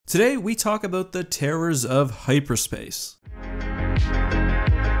Today we talk about the terrors of hyperspace.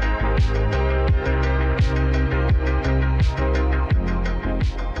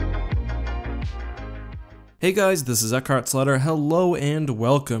 Hey guys, this is EckhartsLadder. Hello and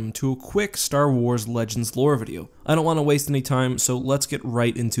welcome to a quick Star Wars Legends lore video. I don't want to waste any time, so let's get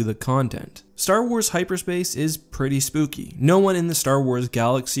right into the content. Star Wars Hyperspace is pretty spooky. No one in the Star Wars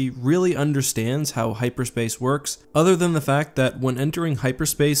galaxy really understands how hyperspace works, other than the fact that when entering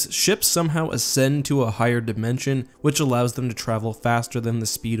hyperspace, ships somehow ascend to a higher dimension, which allows them to travel faster than the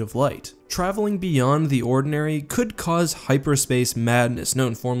speed of light. Traveling beyond the ordinary could cause hyperspace madness,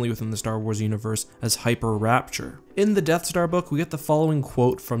 known formerly within the Star Wars universe as hyper rapture. In the Death Star book, we get the following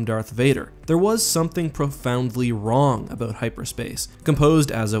quote from Darth Vader: "There was something profoundly wrong about hyperspace,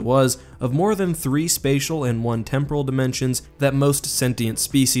 composed as it was of more than 3 spatial and 1 temporal dimensions that most sentient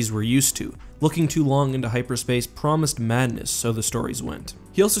species were used to. Looking too long into hyperspace promised madness," so the stories went.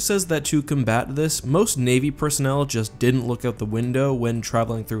 He also says that to combat this, most Navy personnel just didn't look out the window when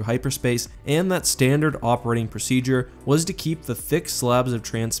traveling through hyperspace, and that standard operating procedure was to keep the thick slabs of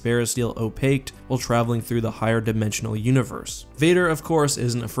transparent steel opaqued while traveling through the higher dimensional universe. Vader, of course,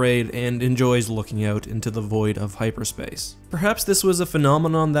 isn't afraid and enjoys looking out into the void of hyperspace. Perhaps this was a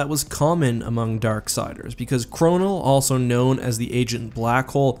phenomenon that was common among Darksiders, because Chronal, also known as the Agent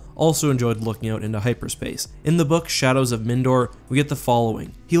Black Hole, also enjoyed looking out into hyperspace. In the book Shadows of Mindor, we get the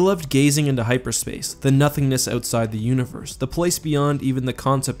following: "He loved gazing into hyperspace, the nothingness outside the universe, the place beyond even the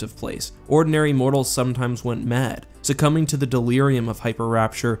concept of place. Ordinary mortals sometimes went mad, succumbing to the delirium of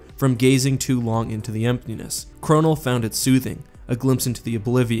hyper-rapture from gazing too long into the emptiness. Chronal found it soothing, a glimpse into the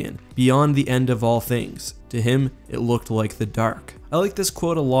oblivion, beyond the end of all things. To him, it looked like the dark." I like this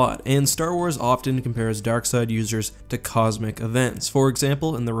quote a lot, and Star Wars often compares Darkside users to cosmic events. For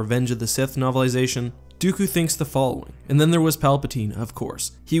example, in the Revenge of the Sith novelization, Dooku thinks the following: "And then there was Palpatine, of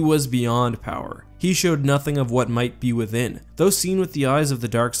course. He was beyond power. He showed nothing of what might be within. Though seen with the eyes of the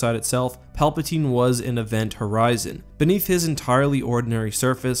dark side itself, Palpatine was an event horizon. Beneath his entirely ordinary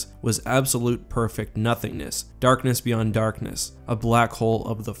surface was absolute perfect nothingness, darkness beyond darkness, a black hole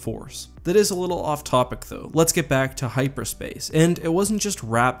of the Force." That is a little off topic though. Let's get back to hyperspace. And it wasn't just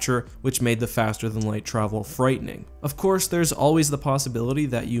rapture which made the faster than light travel frightening. Of course, there's always the possibility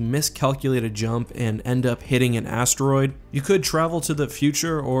that you miscalculate a jump and end up hitting an asteroid. You could travel to the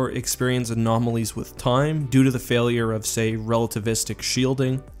future or experience anomalies with time due to the failure of, say, relativistic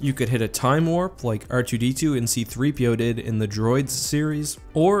shielding. You could hit a time warp like R2-D2 and C-3PO did in the Droids series.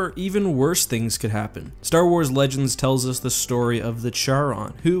 Or even worse things could happen. Star Wars Legends tells us the story of the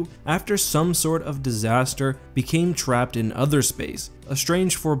Charon, who, after some sort of disaster, became trapped in Otherspace, a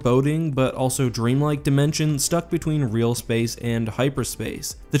strange foreboding but also dreamlike dimension stuck between real space and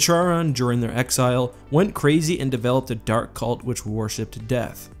hyperspace. The Charon, during their exile, went crazy and developed a dark cult which worshipped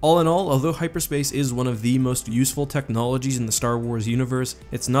death. All in all, although hyperspace is one of the most useful technologies in the Star Wars universe,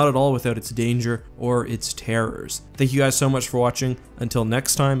 it's not at all without its danger or its terrors. Thank you guys so much for watching. Until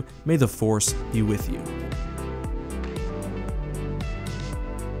next time, may the Force be with you.